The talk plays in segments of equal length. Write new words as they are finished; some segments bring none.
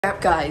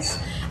Guys,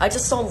 I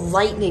just saw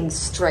lightning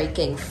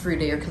striking through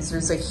there because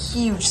there's a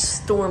huge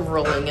storm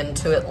rolling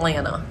into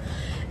Atlanta,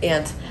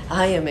 and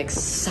I am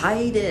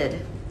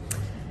excited.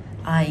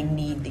 I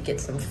need to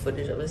get some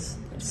footage of this.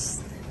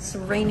 It's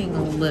raining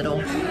a little.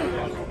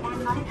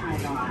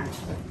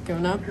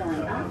 Going up?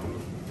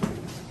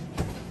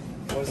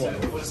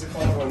 What's it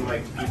called when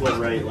like people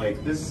write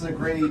like, this is a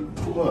great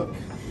book?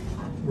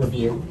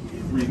 Review.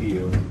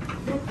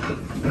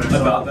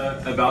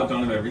 About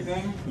Dawn of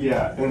Everything?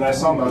 Yeah, and I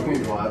saw Malcolm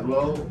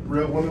Gladwell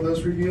wrote one of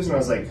those reviews, and I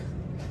was like,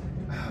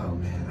 oh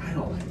man, I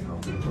don't like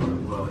Malcolm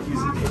Gladwell.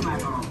 He's an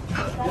idiot.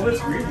 Well,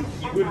 that's weird.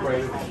 You would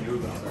write a review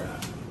about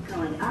that.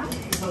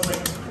 So I was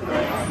like,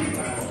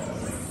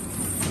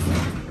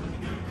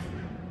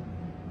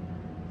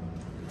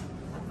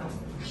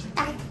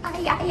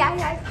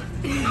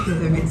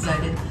 I'm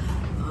excited.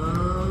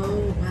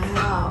 Oh,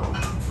 wow.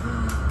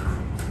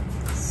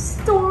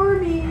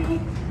 Stormy.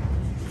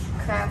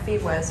 Crappy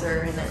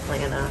weather in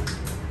Atlanta.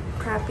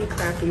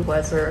 Crappy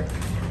weather.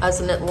 As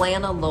an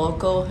Atlanta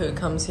local who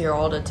comes here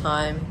all the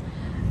time,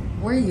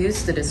 we're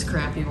used to this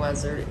crappy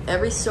weather.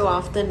 Every so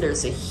often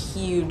there's a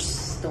huge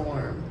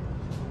storm.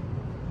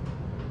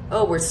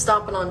 Oh, we're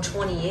stopping on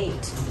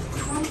 28.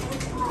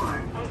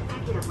 24,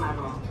 executive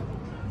level.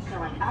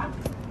 Going up.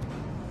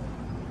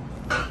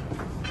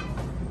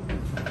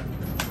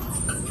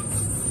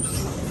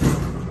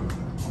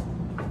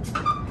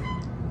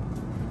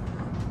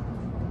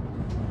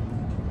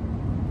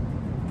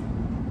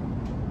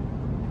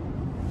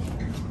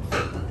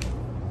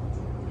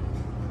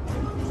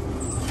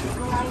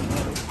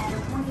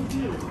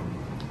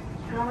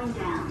 Going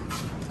down.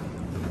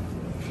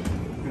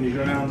 Can you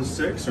go down to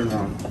 6 or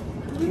no?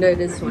 No,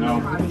 this one. No.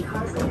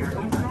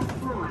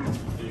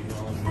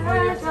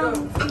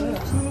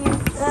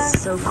 This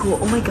is so cool.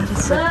 Oh my god,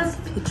 it's so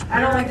pitch black.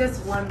 I don't like this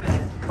one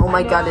bit. Oh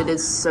my god, it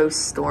is so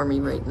stormy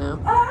right now.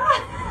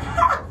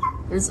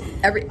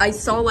 I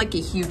saw like a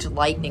huge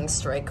lightning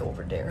strike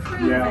over there.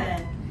 Yeah.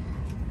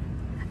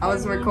 I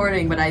was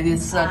recording, but I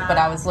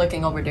was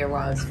looking over there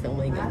while I was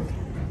filming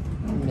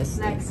and missed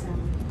it.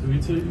 Did we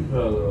tell you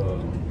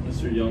about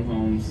Mr.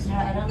 Youngholm's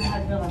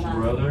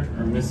brother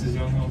or Mrs.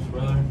 Youngholm's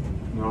brother?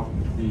 No.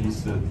 He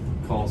used to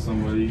call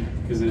somebody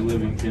because they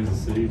live in Kansas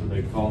City, but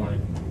they call like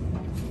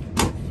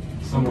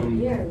someone.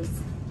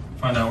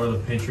 Find out where the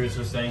Patriots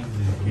are staying because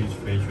he's a huge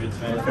Patriots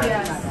fan. Okay.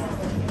 Yes.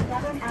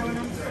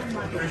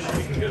 I'm pretty sure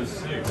you can go to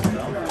 6,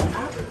 no?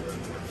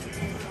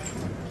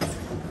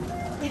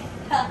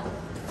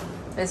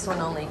 This one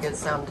only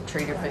goes down to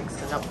Trader Vic's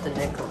and up to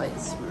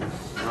Nikolai's roof.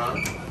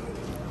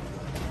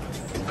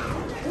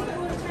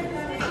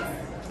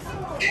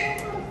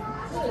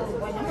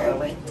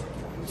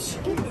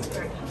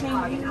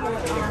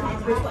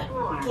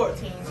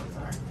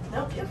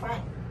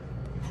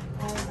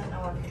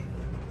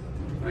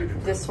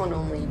 This one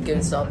only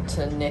goes up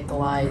to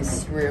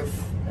Nikolai's roof.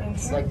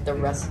 It's like the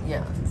rest,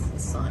 yeah, it's the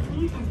sign. Oh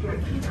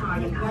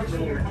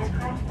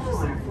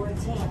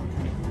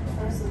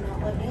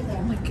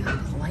my god,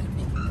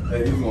 lightning.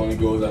 Hey, this one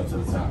goes up to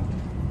the top.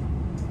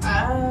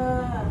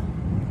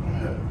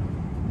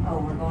 Oh,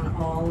 we're going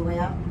all the way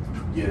up?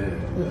 Yeah.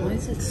 Why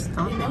is it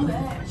stopping?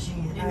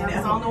 And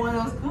that's all the one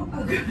else coming.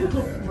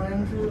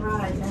 Running through the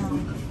ride down.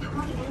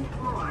 28th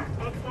floor,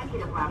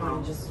 executive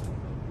level. Just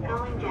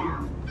Going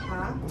down.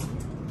 huh?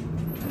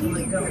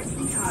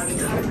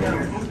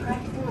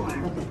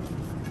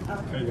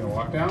 Are you gonna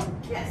walk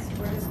down? Yes,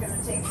 we're just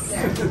gonna take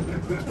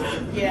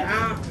the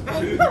yeah.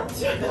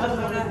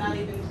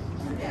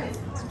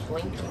 It's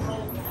blinking.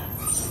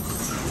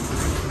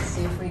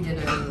 See if we get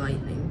any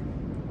lightning.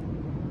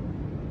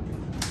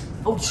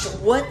 Oh,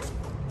 what?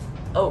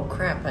 Oh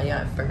crap,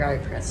 I forgot I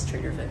pressed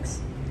Trader Vic's.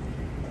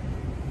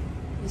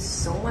 There's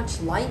so much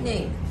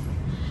lightning.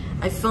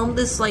 I filmed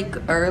this like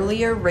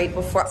earlier, right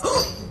before.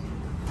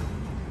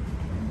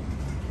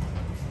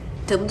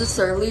 Filmed this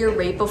earlier,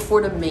 right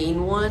before the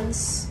main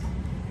ones.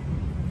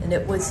 And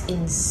it was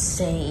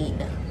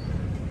insane.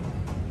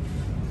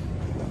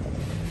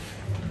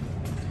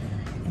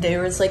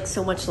 There was like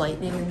so much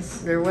lightning.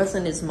 There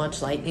wasn't as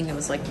much lightning. It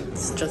was like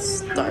it's just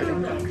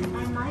starting. And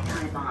my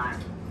high bar.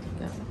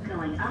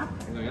 Going up.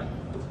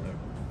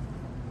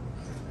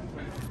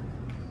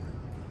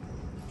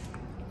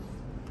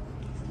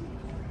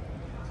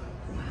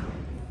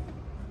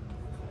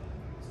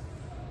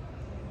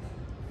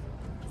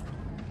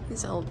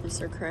 These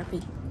elders are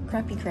crappy.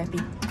 Crappy.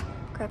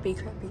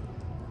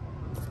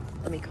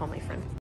 Let me call my friend.